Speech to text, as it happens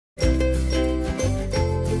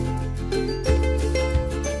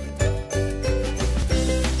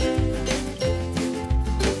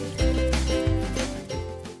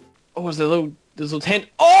Oh, there's a little tent.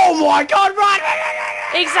 Oh my god, run!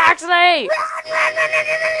 Exactly!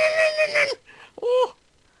 Oh,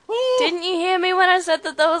 oh. Didn't you hear me when I said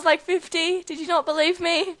that there was like 50? Did you not believe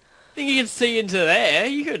me? I think you could see into there.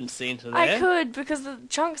 You couldn't see into there. I could, because the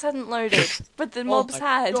chunks hadn't loaded, but the mobs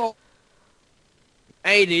had. God.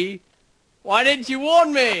 80. Why didn't you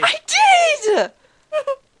warn me? I did!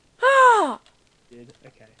 Ah!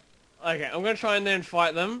 Okay. Okay, I'm gonna try and then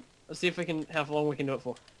fight them. Let's see if we can, how long we can do it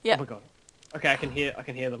for. Yeah. Oh my god. Okay, I can hear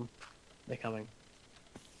them. They're coming.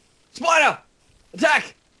 Spider!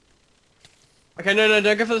 Attack! Okay, no,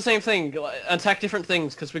 don't go for the same thing. Attack different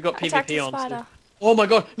things, because we've got Attack PvP the on. spider. Oh my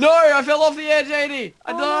god. No, I fell off the edge, 80!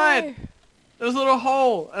 I died! No. There was a little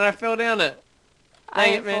hole, and I fell down it. I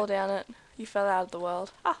Dang didn't it, man. fall down it. You fell out of the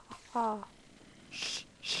world. Ah, ah. Shh,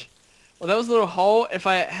 shh. Well, that was a little hole. If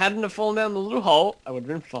I hadn't have fallen down the little hole, I would have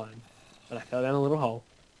been fine. But I fell down a little hole.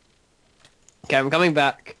 Okay, I'm coming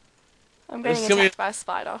back. I'm getting attacked by a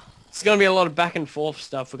spider. It's going to be a lot of back and forth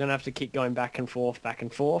stuff. We're going to have to keep going back and forth, back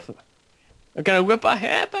and forth. We're going to whip our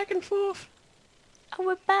hair back and forth. I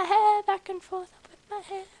whip my hair back and forth. I whip my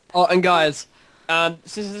hair. Oh, and guys, since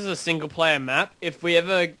this is a single player map, if we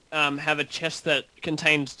ever have a chest that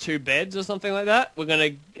contains 2 beds or something like that, we're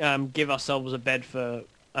going to give ourselves a bed for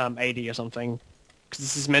 80 or something. Because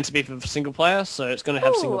this is meant to be for single player, so it's going to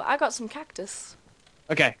have single... Ooh, I got some cactus.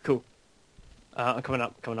 Okay, cool. I'm coming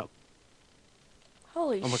up.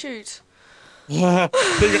 Holy shoot. I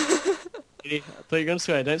thought you were going to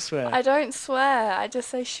swear, don't swear. I don't swear, I just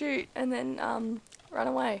say shoot and then run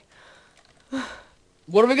away.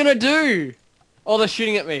 What are we going to do? Oh, they're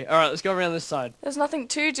shooting at me. Alright, let's go around this side. There's nothing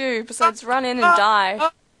to do besides run in and die.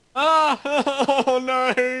 Oh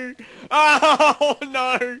no! Oh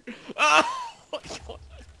no! Oh my god!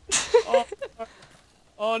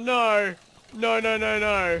 Oh no! No! No,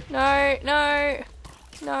 no.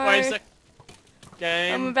 Wait a sec.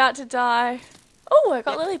 Game. I'm about to die. Oh, I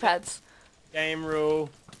got lily pads. Game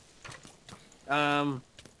rule. Mob.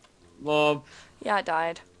 Yeah, I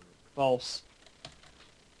died. False.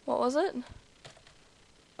 What was it?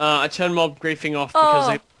 I turned mob griefing off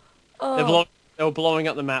because Oh. they were blowing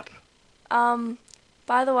up the map.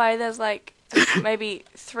 By the way, there's like maybe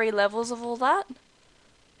 3 levels of all that.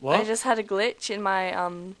 What? I just had a glitch in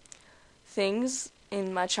my things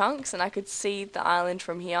in my chunks, and I could see the island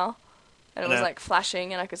from here, and it was like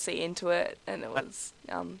flashing, and I could see into it, and it was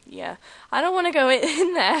yeah. I don't want to go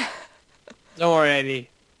in there. Don't worry, AD.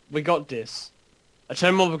 We got this. I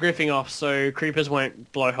turned mob griefing off so creepers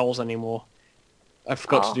won't blow holes anymore. I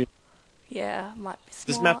forgot to do. Yeah, might be smart.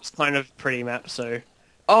 This map's kind of pretty map, so...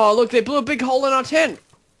 Oh, look, they blew a big hole in our tent!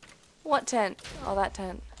 What tent? Oh, that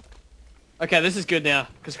tent. Okay, this is good now,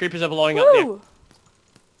 because creepers are blowing up there.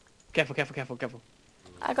 Careful.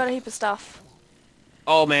 I got a heap of stuff.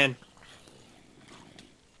 Oh, man.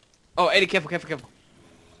 Oh, Eddie, careful.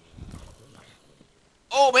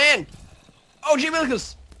 Oh, man! Oh, gee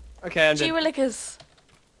willikers! Okay, I'm dead. Gee willikers.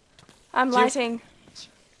 I'm lighting.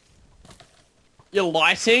 You're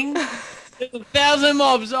lighting? There's 1,000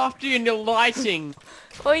 mobs after you and you're lighting.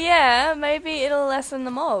 Well, yeah, maybe it'll lessen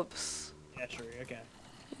the mobs. Yeah, true, okay.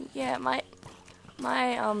 Yeah, Oop,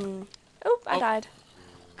 I died.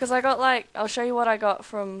 Because I got, like, I'll show you what I got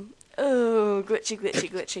from... Ooh,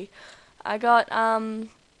 glitchy. I got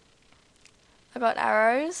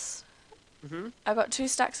arrows. Mm-hmm. I got 2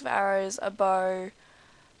 stacks of arrows, a bow,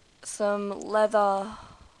 some leather,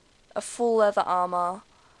 a full leather armor,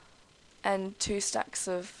 and 2 stacks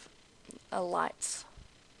of lights.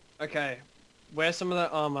 Okay, wear some of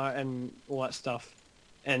that armor and all that stuff,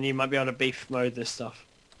 and you might be able to beef mode this stuff.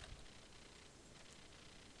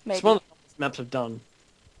 Maybe. It's one of the hardest maps I've done.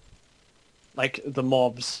 Like, the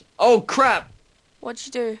mobs. Oh, crap! What'd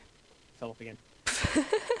you do? Fell off again.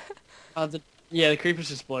 Yeah, the creepers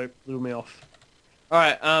just blew me off.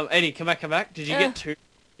 Alright, Eddie, come back. Did you get 2?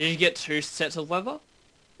 Did you get 2 sets of leather?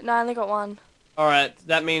 No, I only got 1. Alright,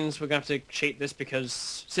 that means we're going to have to cheat this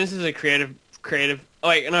because since it's a creative... Oh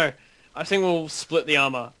wait, no. I think we'll split the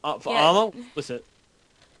armor. For armor, we'll split it.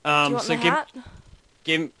 Do you want the hat?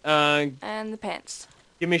 And the pants.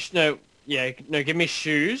 Give me... give me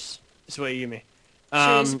shoes. This is what you give me.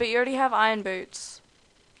 Shoes, but you already have iron boots.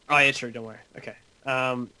 Oh yeah, true, don't worry. Okay.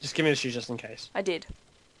 Just give me the shoes just in case. I did.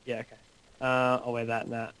 Yeah, okay. I'll wear that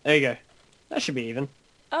and that. There you go. That should be even.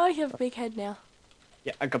 Oh, you have a big head now.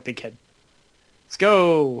 Yeah, I got big head. Let's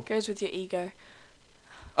go! Goes with your ego.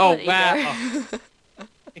 Oh, Not wow! ego. Oh.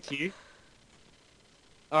 Thank you.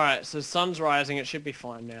 Alright, so the sun's rising, it should be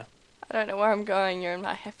fine now. I don't know where I'm going, you're in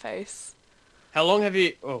my face. How long have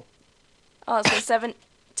you... Oh. Oh, it's been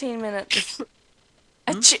 17 minutes.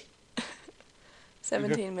 Achoo!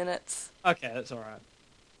 17 minutes. Okay, that's alright.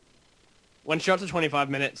 Once you're up to 25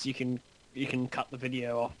 minutes, you can cut the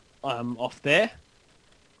video off there.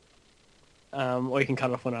 Or you can cut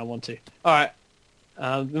it off when I want to. Alright.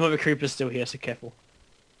 There might be creepers still here, so careful.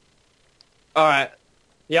 Alright.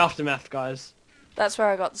 The aftermath, guys. That's where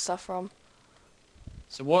I got the stuff from.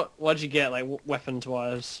 So what'd you get, like,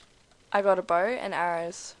 weapons-wise? I got a bow and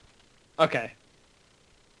arrows. Okay.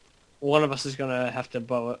 One of us is gonna have to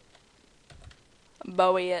bow it.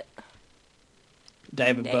 Bowie it.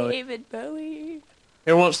 David Bowie. David Bowie.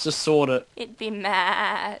 Who wants to sword it? It'd be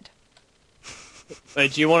mad.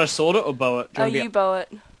 Wait, do you want to sword it or bow it? Oh, you bow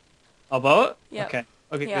it. I'll bow it? Yep. Okay.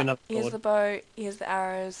 I'll get you Yeah. another Here's sword. the bow. Here's the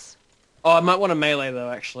arrows. Oh, I might want a melee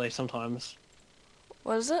though, actually, sometimes.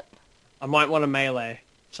 What is it? I might want a melee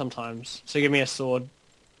sometimes. So give me a sword.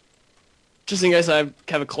 Just in case I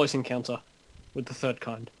have a close encounter with the third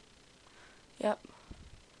kind. Yep.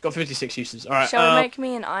 Got 56 uses. Alright, Shall we make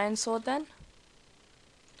me an iron sword then?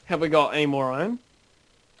 have we got any more iron?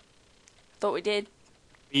 Thought we did.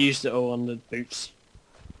 We used it all on the boots.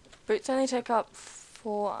 Boots only take up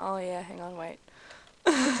 4... Oh yeah, hang on, wait.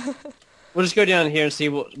 We'll just go down here and see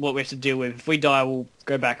what we have to deal with. If we die, we'll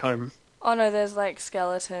go back home. Oh no, there's like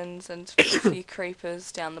skeletons and a few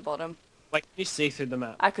creepers down the bottom. Like, can you see through the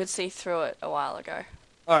map? I could see through it a while ago.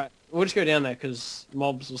 Alright, we'll just go down there because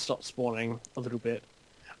mobs will stop spawning a little bit.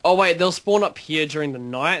 Oh wait, they'll spawn up here during the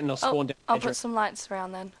night and they'll spawn down I'll there. put some lights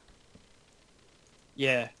around then.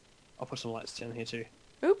 Yeah, I'll put some lights down here too.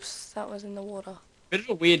 Oops, that was in the water. Bit of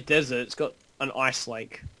a weird desert. It's got an ice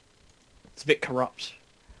lake. It's a bit corrupt,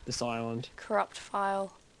 this island. Corrupt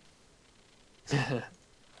file.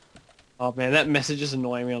 Oh man, that message is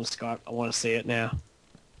annoying me on Skype. I want to see it now.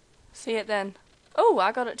 See it then. Oh,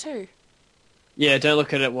 I got it too. Yeah, don't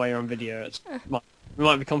look at it while you're on video. It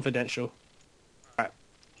might be confidential. Alright.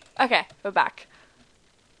 Okay, we're back.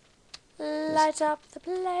 Light up the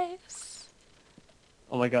place.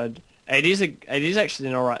 Oh my god. AD's actually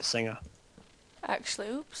an alright singer. Actually,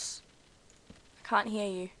 oops. I can't hear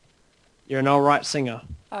you. You're an alright singer.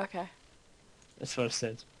 Okay. That's what I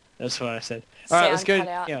said. That's what I said. Alright, let's go. Sound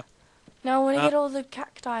cut out. Yeah. No, I want to get all the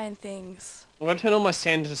cacti and things. I'm going to turn all my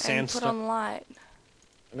sand into And sandstone. put on light.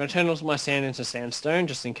 I'm going to turn all my sand into sandstone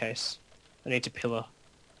just in case. I need to pillar.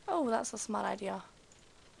 Oh, that's a smart idea.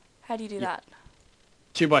 How do you do that?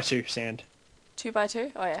 2x2 sand.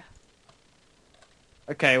 2x2? Oh yeah.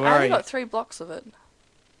 Okay, where I are only you? got 3 blocks of it.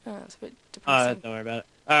 Oh, that's a bit depressing. Don't worry about it.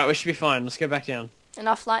 Alright, we should be fine. Let's go back down.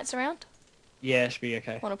 Enough lights around? Yeah, it should be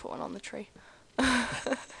okay. Want to put one on the tree.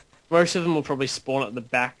 Most of them will probably spawn at the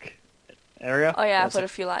back area. Oh yeah, I put a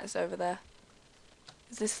few lights over there.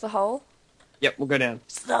 Is this the hole? Yep, we'll go down.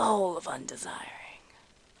 It's the hole of undesiring.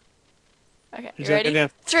 Okay, you Is that ready? good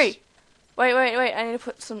enough? 3. Wait, I need to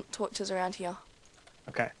put some torches around here.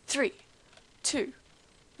 Okay. 3, 2,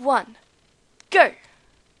 1, go!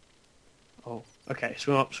 Oh, okay.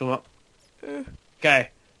 Swim up, swim up. I Okay.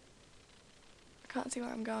 can't see where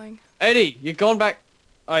I'm going. 80, you're gone back.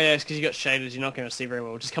 Oh yeah, it's because you got shaders. You're not going to see very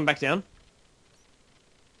well. Just come back down.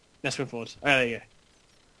 Now swim forwards. Oh, there you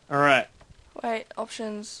go. Alright. Wait,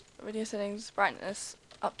 options, video settings, brightness,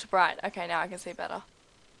 up to bright. Okay, now I can see better.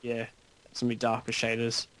 Yeah. It's going to be dark with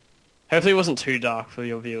shaders. Hopefully it wasn't too dark for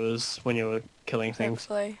your viewers when you were killing things.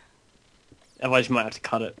 Hopefully. Otherwise you might have to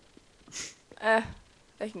cut it.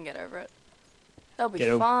 They can get over it. They'll be Get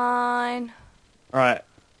over- fine. Alright.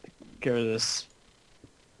 Get rid of this.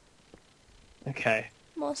 Okay.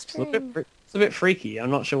 More It's stream. a bit freaky.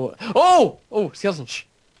 I'm not sure what... Oh! Oh, skeleton. Shh.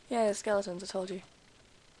 Yeah, the skeletons, I told you.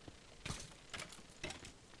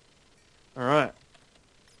 Alright.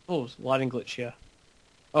 Oh, lighting glitch here.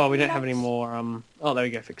 Oh, we don't have any Lights. more, Oh, there we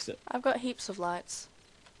go, fixed it. I've got heaps of lights.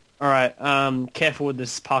 Alright, careful with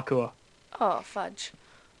this parkour. Oh, fudge.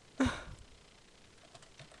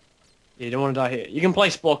 You don't want to die here. You can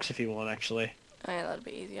place blocks if you want, actually. Oh yeah, that'd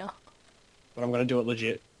be easier. But I'm going to do it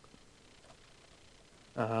legit.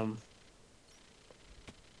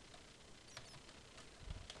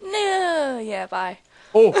 No, yeah, bye.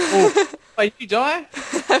 Oh, oh. Wait, did you die?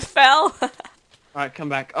 I fell. Alright, come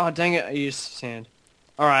back. Oh, dang it, I used sand.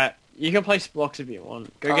 Alright, you can place blocks if you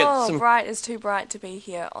want. Go get some... bright is too bright to be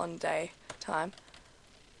here on day time.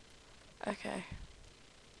 Okay.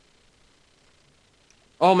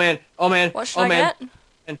 Oh man, oh man, What should oh I man. get?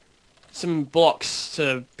 And some blocks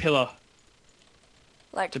to pillar.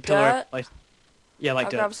 Like To pillar dirt? place. Yeah, like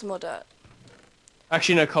I'll dirt. grab some more dirt.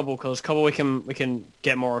 Actually, no, cobble, because cobble we can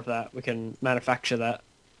get more of that. We can manufacture that.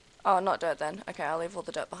 Oh, not dirt then. Okay, I'll leave all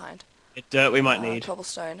the dirt behind. Dirt we might need.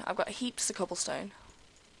 Cobblestone. I've got heaps of cobblestone.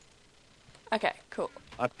 Okay, cool.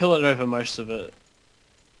 I pillared over most of it.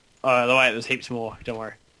 Oh, the way there's heaps more. Don't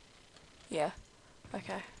worry. Yeah.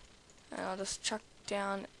 Okay. And I'll just chuck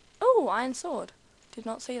down... Oh, iron sword. Did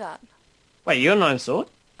not see that. Wait, you got an iron sword?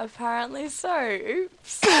 Apparently so.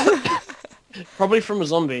 Oops. Probably from a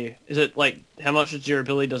zombie. Is it like, how much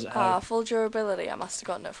durability does it have? Full durability. I must have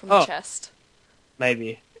gotten it from the chest.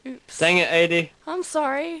 Maybe. Oops. Dang it, 80. I'm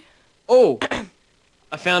sorry. Oh!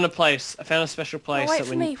 I found a place. I found a special place. Oh, wait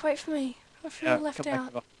for me. Wait for me. I feel left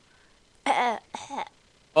out.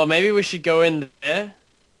 Oh, maybe we should go in there.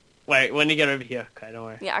 Wait, when you get over here. Okay, don't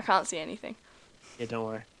worry. Yeah, I can't see anything. Yeah, don't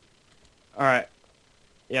worry. Alright.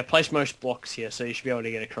 Yeah, place most blocks here, so you should be able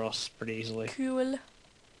to get across pretty easily. Cool.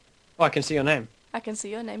 Oh, I can see your name. I can see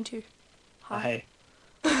your name too. Hi.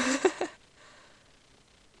 Hi. Hey.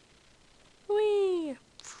 Whee!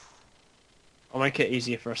 I'll make it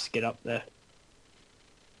easier for us to get up there.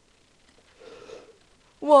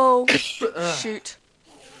 Whoa. Shoot.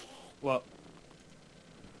 What?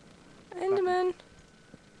 Enderman.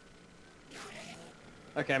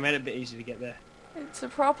 Okay, I made it a bit easier to get there. It's a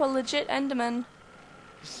proper legit Enderman.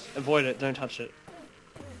 Just avoid it, don't touch it.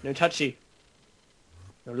 No touchy.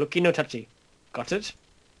 No looky, no touchy. Got it?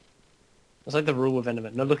 That's like the rule of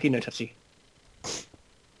Enderman. No looky, no touchy.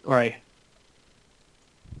 Right.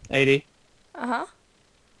 80. Uh-huh.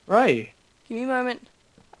 Right. Give me a moment.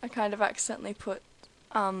 I kind of accidentally put,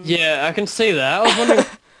 Yeah, I can see that. I was wondering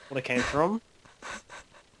what it came from.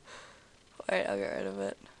 Wait, I'll get rid of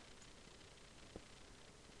it.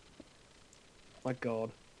 My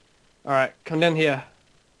god. Alright, come down here.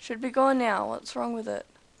 Should be gone now. What's wrong with it?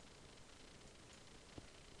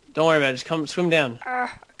 Don't worry about it, just come swim down. I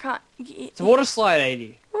can't... It's a water slide,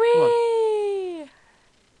 80. Whee!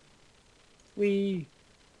 Whee!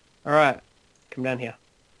 Alright, come down here.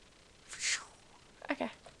 Okay.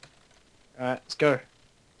 Alright, let's go.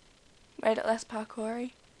 Made it less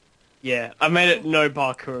parkoury. Yeah, I made it no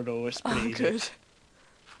parkour at all, it's pretty easy. Good.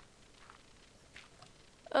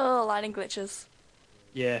 Oh, lighting glitches.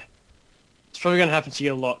 Yeah. It's probably going to happen to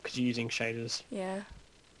you a lot because you're using shaders. Yeah.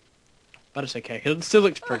 But it's okay, 'cause it still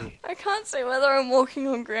looks pretty. I can't see whether I'm walking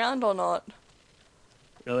on ground or not.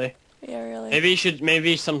 Really? Yeah, really.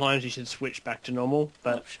 Maybe sometimes you should switch back to normal,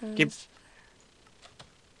 but Options.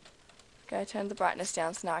 Okay, turn the brightness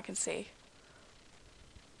down so now I can see.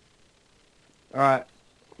 Alright,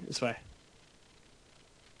 this way.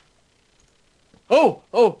 Oh!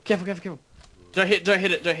 Oh! Careful, careful, careful. Don't hit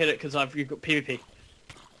it, because you've got PvP.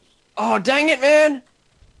 Oh, dang it, man!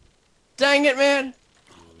 Dang it, man!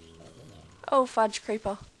 Oh, fudge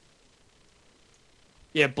creeper.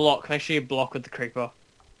 Yeah, block. Make sure you block with the creeper.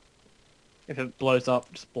 If it blows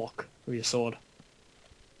up, just block with your sword.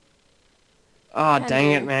 Ah,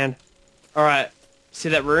 dang it, man. Alright, see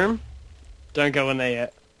that room? Don't go in there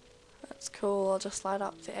yet. That's cool. I'll just light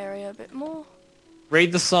up the area a bit more.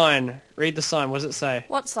 Read the sign. Read the sign. What does it say?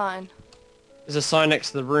 What sign? There's a sign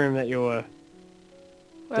next to the room that you were...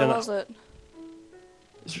 Where was it?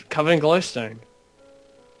 It's covered in glowstone.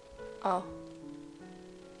 Oh.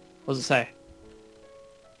 What does it say?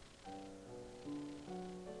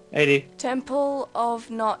 80. Temple of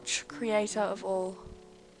Notch, creator of all.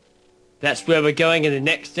 That's where we're going in the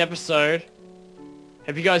next episode.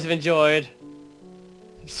 Hope you guys have enjoyed.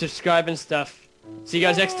 Subscribe and stuff. See you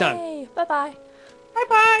guys next time. Yay! Bye-bye.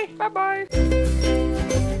 Bye-bye. Bye-bye.